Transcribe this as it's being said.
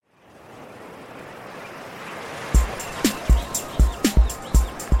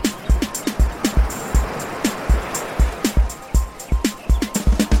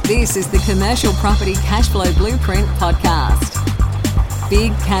This is the Commercial Property Cashflow Blueprint podcast.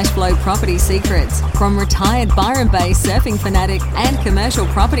 Big cash flow property secrets from retired Byron Bay surfing fanatic and commercial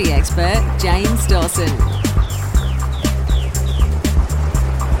property expert James Dawson.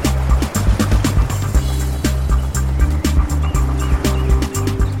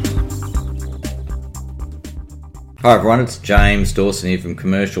 Hi everyone, it's James Dawson here from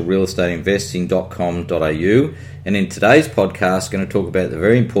commercialrealestateinvesting.com.au, and in today's podcast I'm going to talk about the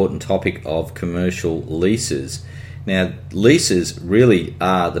very important topic of commercial leases. Now, leases really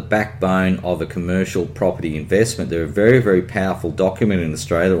are the backbone of a commercial property investment. They're a very, very powerful document in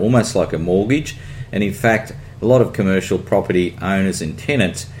Australia. They're almost like a mortgage, and in fact a lot of commercial property owners and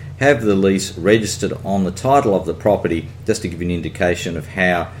tenants have the lease registered on the title of the property, just to give you an indication of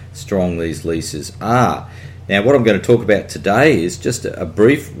how strong these leases are. Now, what I'm going to talk about today is just a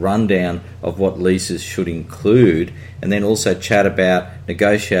brief rundown of what leases should include, and then also chat about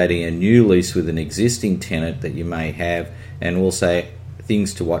negotiating a new lease with an existing tenant that you may have, and also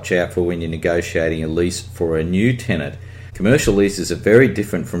things to watch out for when you're negotiating a lease for a new tenant. Commercial leases are very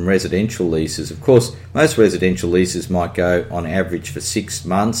different from residential leases. Of course, most residential leases might go on average for 6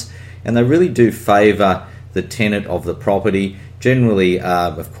 months, and they really do favour the tenant of the property. Generally,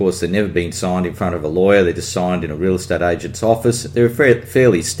 of course, they've never been signed in front of a lawyer. They're just signed in a real estate agent's office. They're a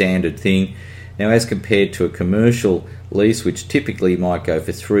fairly standard thing. Now, as compared to a commercial lease, which typically might go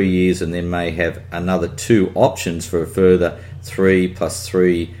for 3 years and then may have another 2 options for a further 3 plus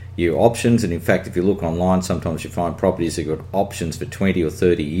 3 year options. And in fact, if you look online, sometimes you find properties that have got options for 20 or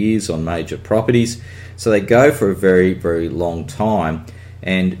 30 years on major properties. So they go for a very, very long time,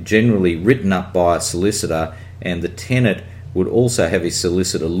 and generally written up by a solicitor, and the tenant would also have a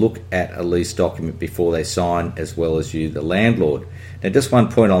solicitor look at a lease document before they sign, as well as you, the landlord. Now, just one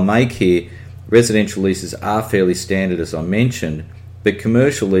point I'll make here, residential leases are fairly standard, as I mentioned, but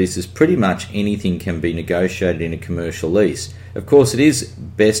commercial leases, pretty much anything can be negotiated in a commercial lease. Of course, it is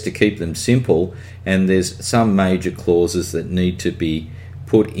best to keep them simple, and there's some major clauses that need to be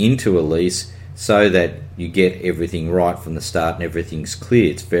put into a lease so that you get everything right from the start and everything's clear.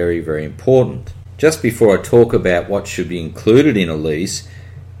 It's very, very important. Just before I talk about what should be included in a lease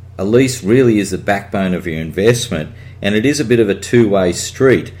really is the backbone of your investment, and it is a bit of a two-way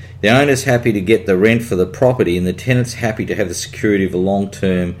street. The owner's happy to get the rent for the property, and the tenant's happy to have the security of a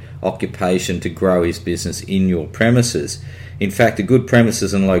long-term occupation to grow his business in your premises. In fact, a good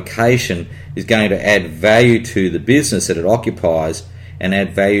premises and location is going to add value to the business that it occupies and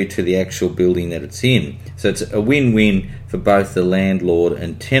add value to the actual building that it's in. So it's a win-win for both the landlord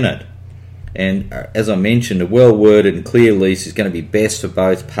and tenant. And as I mentioned, a well-worded and clear lease is going to be best for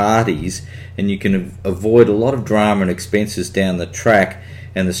both parties, and you can avoid a lot of drama and expenses down the track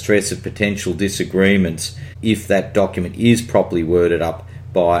and the stress of potential disagreements if that document is properly worded up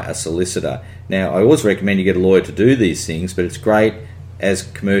by a solicitor. Now, I always recommend you get a lawyer to do these things, but it's great as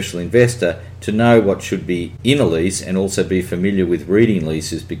a commercial investor to know what should be in a lease and also be familiar with reading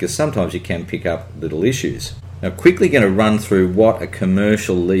leases, because sometimes you can pick up little issues. Now, quickly going to run through what a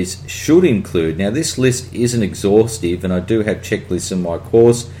commercial lease should include. Now, this list isn't exhaustive, and I do have checklists in my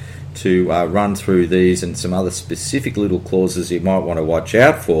course to run through these and some other specific little clauses you might want to watch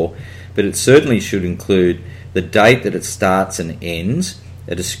out for, but it certainly should include the date that it starts and ends,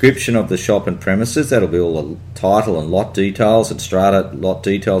 a description of the shop and premises, that'll be all the title and lot details, and strata, lot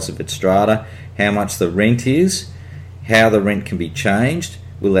details if it's strata, how much the rent is, how the rent can be changed.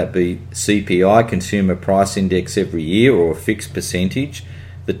 Will that be CPI, Consumer Price Index, every year, or a fixed percentage?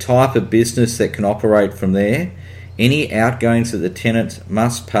 The type of business that can operate from there, any outgoings that the tenants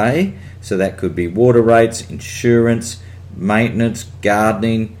must pay, so that could be water rates, insurance, maintenance,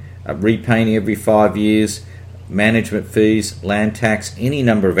 gardening, repainting every 5 years, management fees, land tax, any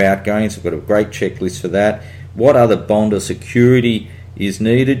number of outgoings. We've got a great checklist for that. What other bond or security is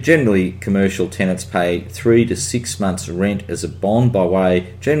needed? Generally, commercial tenants pay 3 to 6 months rent as a bond by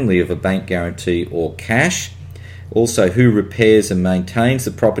way generally of a bank guarantee or cash. Also, who repairs and maintains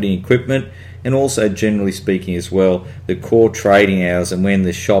the property and equipment, and also, generally speaking as well, the core trading hours and when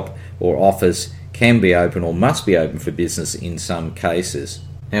the shop or office can be open or must be open for business in some cases.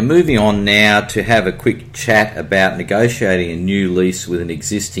 Now, moving on now to have a quick chat about negotiating a new lease with an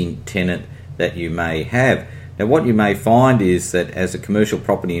existing tenant that you may have. Now, what you may find is that as a commercial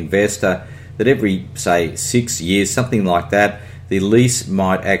property investor, that every, say, 6 years, something like that, the lease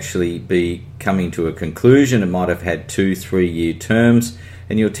might actually be coming to a conclusion. It might have had 2-3 year terms,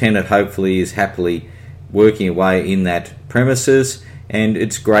 and your tenant hopefully is happily working away in that premises, and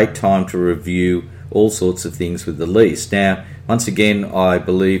it's a great time to review all sorts of things with the lease. Now, once again, I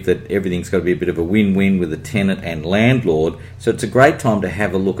believe that everything's got to be a bit of a win-win with the tenant and landlord, so it's a great time to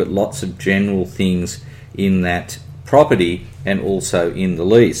have a look at lots of general things in that property and also in the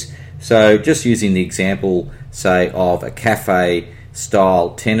lease. So just using the example, say, of a cafe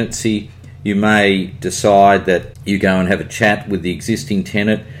style tenancy, you may decide that you go and have a chat with the existing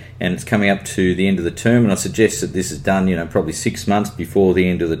tenant and it's coming up to the end of the term, and I suggest that this is done, probably 6 months before the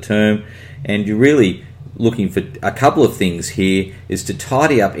end of the term, and you're really looking for a couple of things here, is to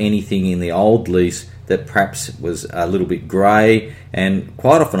tidy up anything in the old lease that perhaps was a little bit grey. And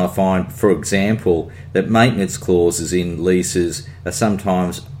quite often I find, for example, that maintenance clauses in leases are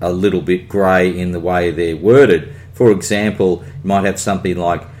sometimes a little bit grey in the way they're worded. For example, you might have something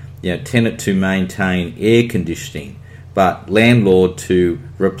like, tenant to maintain air conditioning, but landlord to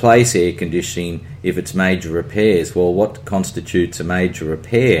replace air conditioning if it's major repairs. Well, what constitutes a major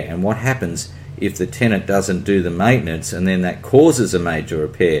repair, and what happens if the tenant doesn't do the maintenance and then that causes a major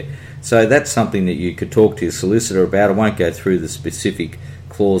repair? So that's something that you could talk to your solicitor about. I won't go through the specific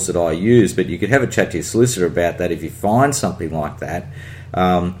clause that I use, but you could have a chat to your solicitor about that if you find something like that.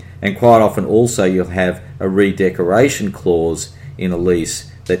 And quite often also you'll have a redecoration clause in a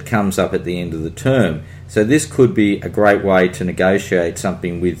lease that comes up at the end of the term. So this could be a great way to negotiate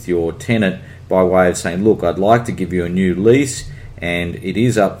something with your tenant by way of saying, look, I'd like to give you a new lease and it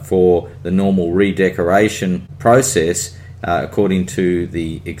is up for the normal redecoration process according to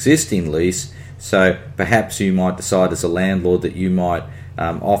the existing lease. So perhaps you might decide as a landlord that you might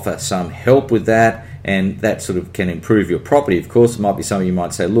offer some help with that, and that sort of can improve your property. Of course, it might be something you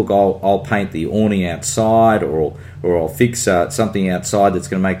might say, look, I'll paint the awning outside, or I'll fix something outside that's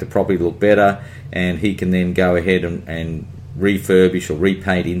going to make the property look better, and he can then go ahead and refurbish or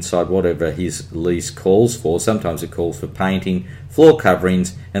repaint inside, whatever his lease calls for. Sometimes it calls for painting, floor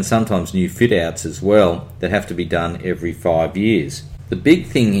coverings, and sometimes new fit outs as well that have to be done every 5 years. The big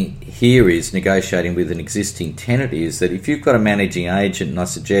thing here is negotiating with an existing tenant is that if you've got a managing agent, and I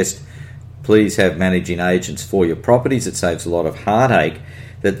suggest please have managing agents for your properties, it saves a lot of heartache,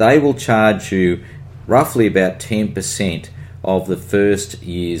 that they will charge you roughly about 10% of the first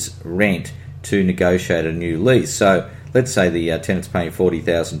year's rent to negotiate a new lease. So let's say the tenant's paying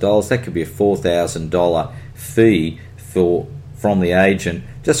 $40,000, that could be a $4,000 fee from the agent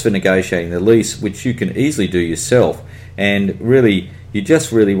just for negotiating the lease, which you can easily do yourself. And really, you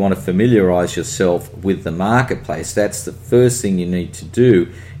just really want to familiarise yourself with the marketplace. That's the first thing you need to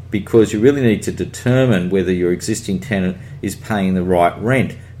do, because you really need to determine whether your existing tenant is paying the right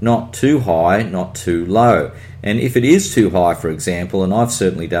rent. Not too high, not too low. And if it is too high, for example, and I've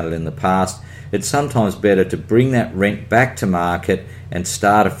certainly done it in the past, it's sometimes better to bring that rent back to market and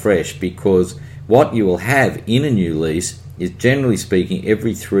start afresh, because what you will have in a new lease is, generally speaking,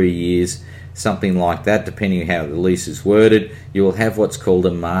 every 3 years, something like that, depending on how the lease is worded, you will have what's called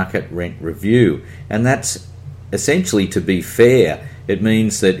a market rent review. And that's essentially to be fair. It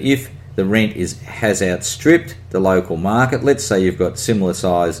means that if the rent has outstripped the local market, let's say you've got similar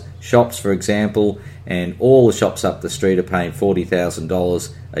size shops, for example, and all the shops up the street are paying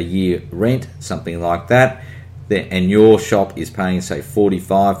 $40,000 a year rent, something like that, and your shop is paying, say,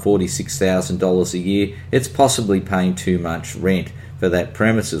 $45,000, $46,000 a year, it's possibly paying too much rent for that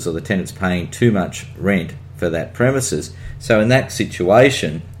premises, or the tenant's paying too much rent for that premises. So in that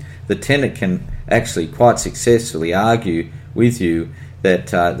situation, the tenant can actually quite successfully argue with you that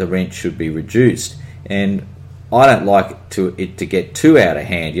the rent should be reduced. And I don't like it to get too out of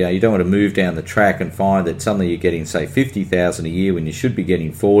hand. You don't want to move down the track and find that suddenly you're getting, say, $50,000 a year when you should be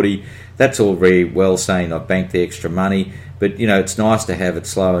getting $40,000. That's all very well saying I've banked the extra money, but it's nice to have it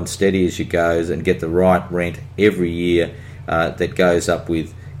slow and steady as you go and get the right rent every year that goes up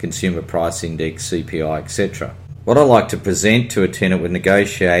with consumer price index, CPI, etc. What I like to present to a tenant when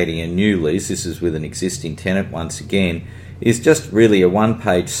negotiating a new lease, this is with an existing tenant once again, is just really a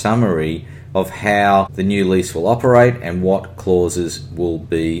one-page summary of how the new lease will operate and what clauses will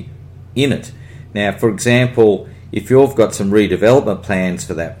be in it. Now, for example, if you've got some redevelopment plans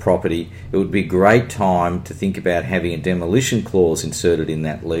for that property, it would be a great time to think about having a demolition clause inserted in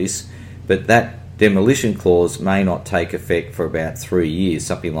that lease, but that demolition clause may not take effect for about 3 years,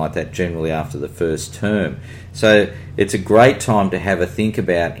 something like that, generally after the first term. So it's a great time to have a think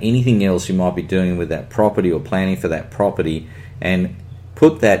about anything else you might be doing with that property or planning for that property, and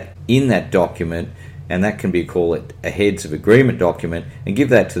put that in that document, and that can be called a heads of agreement document, and give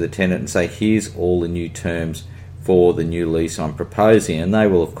that to the tenant and say, here's all the new terms for the new lease I'm proposing. And they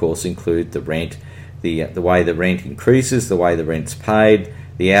will of course include the rent, the way the rent increases, the way the rent's paid,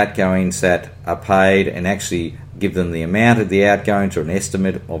 the outgoings that are paid and actually give them the amount of the outgoings or an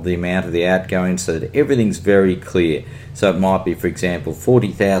estimate of the amount of the outgoings so that everything's very clear. So it might be, for example,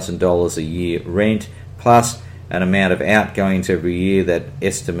 $40,000 a year rent plus an amount of outgoings every year. That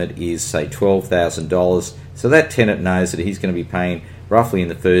estimate is, say, $12,000. So that tenant knows that he's going to be paying roughly in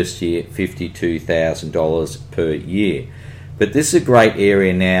the first year $52,000 per year. But this is a great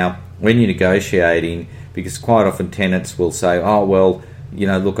area now when you're negotiating, because quite often tenants will say, oh, well,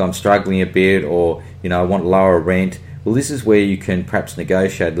 look, I'm struggling a bit, or, I want lower rent. Well, this is where you can perhaps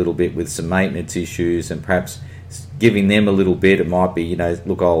negotiate a little bit with some maintenance issues and perhaps giving them a little bit. It might be,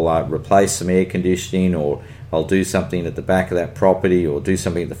 look, I'll replace some air conditioning, or I'll do something at the back of that property, or do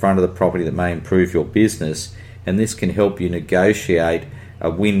something at the front of the property that may improve your business. And this can help you negotiate a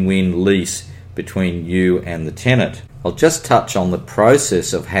win-win lease between you and the tenant. I'll just touch on the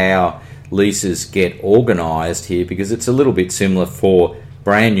process of how leases get organised here, because it's a little bit similar for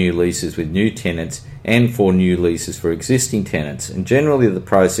brand new leases with new tenants and for new leases for existing tenants. And generally the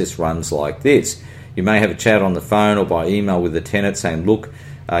process runs like this. You may have a chat on the phone or by email with the tenant saying, look,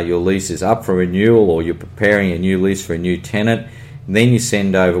 your lease is up for renewal, or you're preparing a new lease for a new tenant. And then you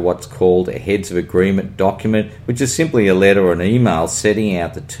send over what's called a heads of agreement document, which is simply a letter or an email setting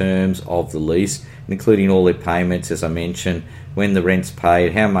out the terms of the lease, including all their payments, as I mentioned, when the rent's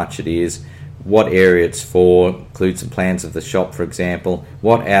paid, how much it is, what area it's for, include some plans of the shop, for example,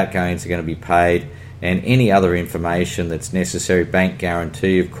 what outgoings are going to be paid, and any other information that's necessary, bank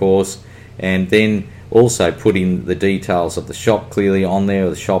guarantee, of course, and then also putting the details of the shop clearly on there, or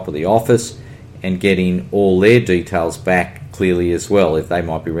the shop or the office, and getting all their details back clearly as well, if they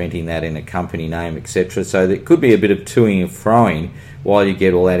might be renting that in a company name, etc. So there could be a bit of toing and froing while you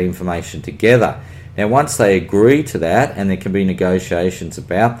get all that information together. Now, once they agree to that, and there can be negotiations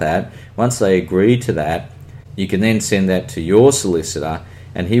about that, once they agree to that, you can then send that to your solicitor,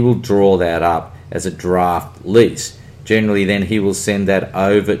 and he will draw that up as a draft lease. Generally, then he will send that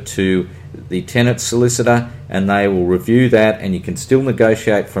over to the tenant solicitor, and they will review that, and you can still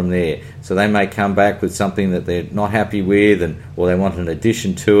negotiate from there. So they may come back with something that they're not happy with, or they want an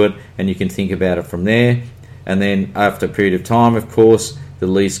addition to it, and you can think about it from there. And then after a period of time, of course, the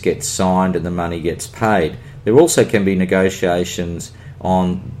lease gets signed and the money gets paid. There also can be negotiations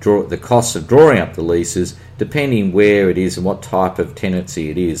on the costs of drawing up the leases, depending where it is and what type of tenancy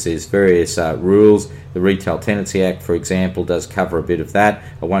it is. There's various rules. The Retail Tenancy Act, for example, does cover a bit of that.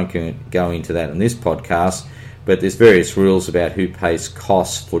 I won't go into that in this podcast, but there's various rules about who pays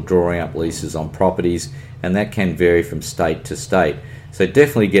costs for drawing up leases on properties, and that can vary from state to state. So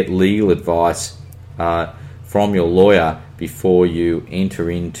definitely get legal advice from your lawyer before you enter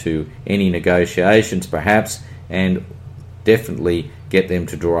into any negotiations, perhaps, and definitely get them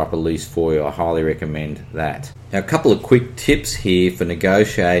to draw up a lease for you. I highly recommend that. Now, a couple of quick tips here for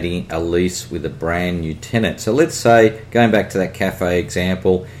negotiating a lease with a brand new tenant. So let's say, going back to that cafe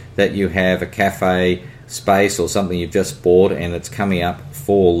example, that you have a cafe space or something you've just bought and it's coming up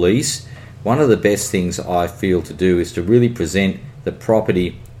for lease. One of the best things I feel to do is to really present the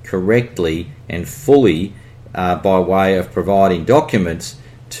property correctly and fully by way of providing documents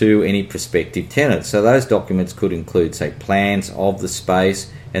to any prospective tenants. So those documents could include, say, plans of the space,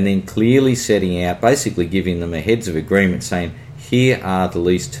 and then clearly setting out, basically giving them a heads of agreement saying, here are the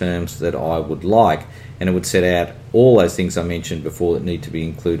lease terms that I would like. And it would set out all those things I mentioned before that need to be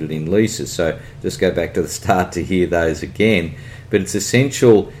included in leases. So just go back to the start to hear those again. But it's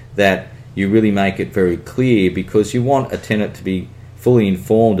essential that you really make it very clear, because you want a tenant to be fully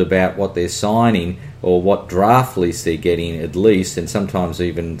informed about what they're signing, or what draft lease they're getting at least, and sometimes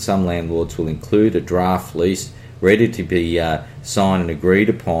even some landlords will include a draft lease ready to be signed and agreed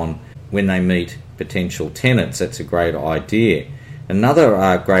upon when they meet potential tenants. That's a great idea.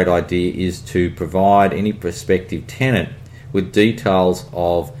 Another great idea is to provide any prospective tenant with details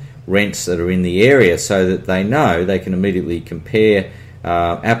of rents that are in the area, so that they know they can immediately compare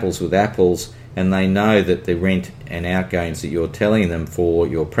apples with apples, and they know that the rent and outgoings that you're telling them for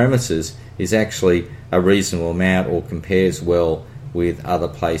your premises is actually a reasonable amount or compares well with other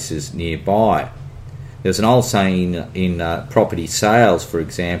places nearby. There's an old saying in property sales, for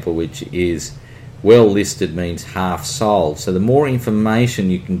example, which is, well listed means half sold. So the more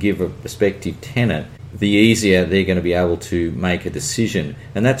information you can give a prospective tenant, the easier they're going to be able to make a decision.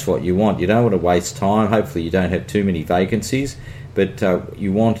 And that's what you want. You don't want to waste time. Hopefully you don't have too many vacancies, but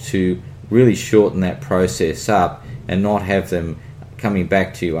you want to really shorten that process up and not have them coming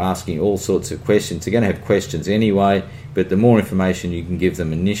back to you asking all sorts of questions. They're going to have questions anyway, but the more information you can give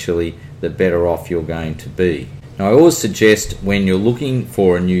them initially, the better off you're going to be. Now, I always suggest when you're looking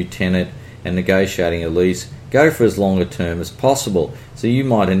for a new tenant and negotiating a lease, go for as long a term as possible. So you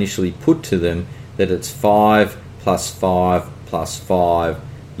might initially put to them that it's 5 plus 5 plus 5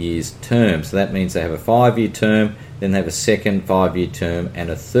 years term. So that means they have a 5-year term, then they have a second 5-year term and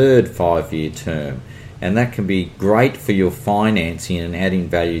a third 5-year term. And that can be great for your financing and adding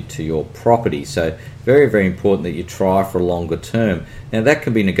value to your property. So very, very important that you try for a longer term. Now that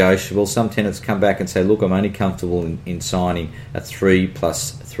can be negotiable. Some tenants come back and say, look, I'm only comfortable in signing a 3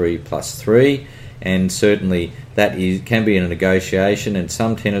 plus 3 plus 3. And certainly that can be in a negotiation, and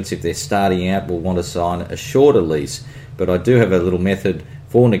some tenants, if they're starting out, will want to sign a shorter lease. But I do have a little method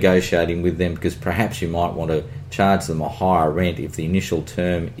for negotiating with them, because perhaps you might want to charge them a higher rent if the initial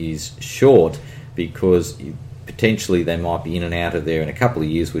term is short, because potentially they might be in and out of there in a couple of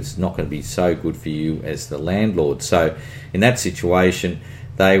years, which is not going to be so good for you as the landlord. So in that situation,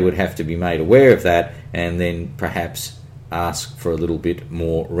 they would have to be made aware of that and then perhaps ask for a little bit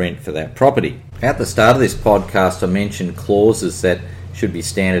more rent for that property. At the start of this podcast, I mentioned clauses that should be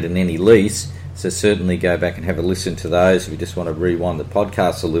standard in any lease, so certainly go back and have a listen to those if you just want to rewind the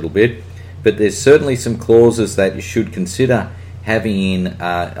podcast a little bit. But there's certainly some clauses that you should consider having in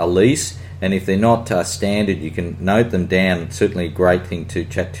a lease, and if they're not standard, you can note them down. It's certainly a great thing to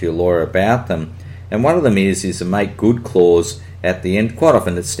chat to your lawyer about them. And one of them is a make good clause at the end. Quite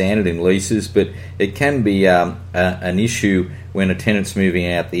often it's standard in leases, but it can be an issue when a tenant's moving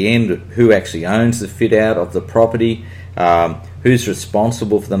out at the end. Who actually owns the fit out of the property? Who's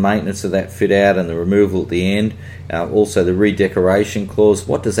responsible for the maintenance of that fit out and the removal at the end? Also the redecoration clause.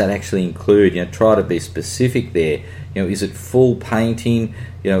 What does that actually include? Try to be specific there. Is it full painting?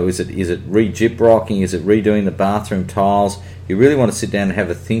 Is it re-gyprocking? Is it redoing the bathroom tiles? You really want to sit down and have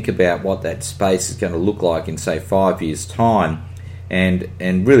a think about what that space is going to look like in, say, 5 years' time. And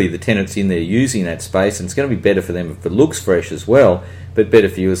really the tenant's in there using that space, and it's going to be better for them if it looks fresh as well, but better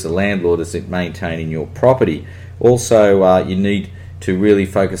for you as the landlord as it maintaining your property. Also, you need to really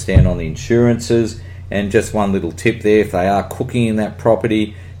focus down on the insurances. And just one little tip there, if they are cooking in that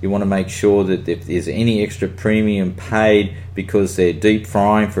property, you want to make sure that if there's any extra premium paid because they're deep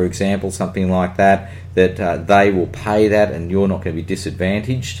frying, for example, something like that, that they will pay that and you're not going to be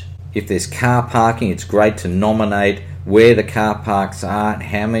disadvantaged. If there's car parking, it's great to nominate where the car parks are and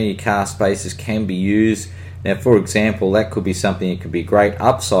how many car spaces can be used. Now, for example, that could be something that could be a great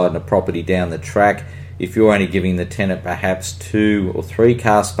upside in a property down the track. If you're only giving the tenant perhaps 2 or 3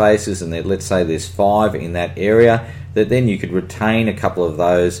 car spaces, and let's say there's 5 in that area, that then you could retain a couple of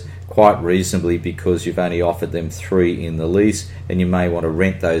those quite reasonably because you've only offered them 3 in the lease, and you may want to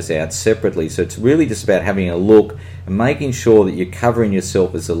rent those out separately. So it's really just about having a look and making sure that you're covering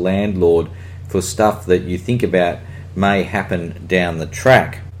yourself as a landlord for stuff that you think about may happen down the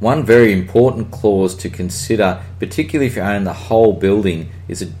track. One very important clause to consider, particularly if you own the whole building,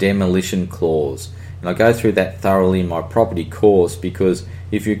 is a demolition clause. And I go through that thoroughly in my property course, because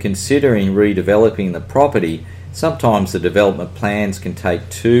if you're considering redeveloping the property, sometimes the development plans can take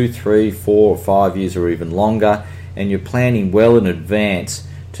 2, 3, 4 or 5 years or even longer, and you're planning well in advance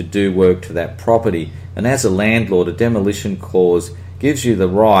to do work to that property. And as a landlord, a demolition clause gives you the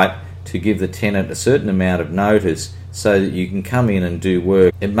right to give the tenant a certain amount of notice so that you can come in and do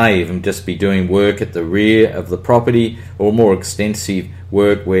work. It may even just be doing work at the rear of the property, or more extensive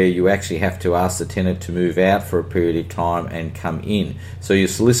work where you actually have to ask the tenant to move out for a period of time and come in. So your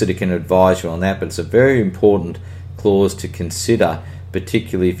solicitor can advise you on that, but it's a very important clause to consider,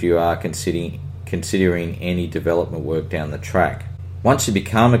 particularly if you are considering any development work down the track. Once you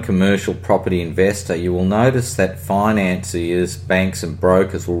become a commercial property investor, you will notice that financiers, banks and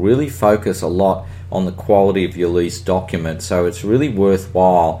brokers will really focus a lot on the quality of your lease document. So it's really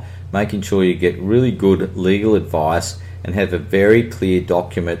worthwhile making sure you get really good legal advice and have a very clear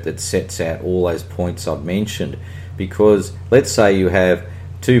document that sets out all those points I've mentioned. Because let's say you have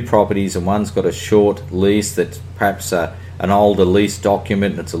 2 properties and one's got a short lease that's perhaps an older lease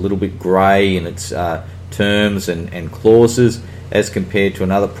document and it's a little bit grey in its terms and clauses, as compared to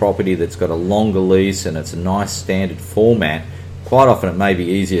another property that's got a longer lease and it's a nice standard format. Quite often it may be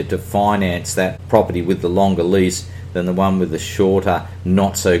easier to finance that property with the longer lease than the one with the shorter,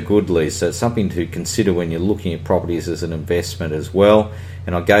 not so good lease. So it's something to consider when you're looking at properties as an investment as well.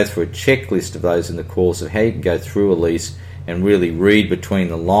 And I'll go through a checklist of those in the course of how you can go through a lease and really read between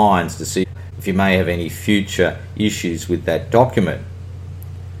the lines to see if you may have any future issues with that document.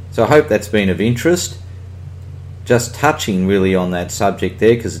 So I hope that's been of interest. Just touching really on that subject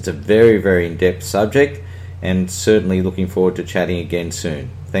there, because it's a very, very in-depth subject, and certainly looking forward to chatting again soon.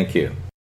 Thank you.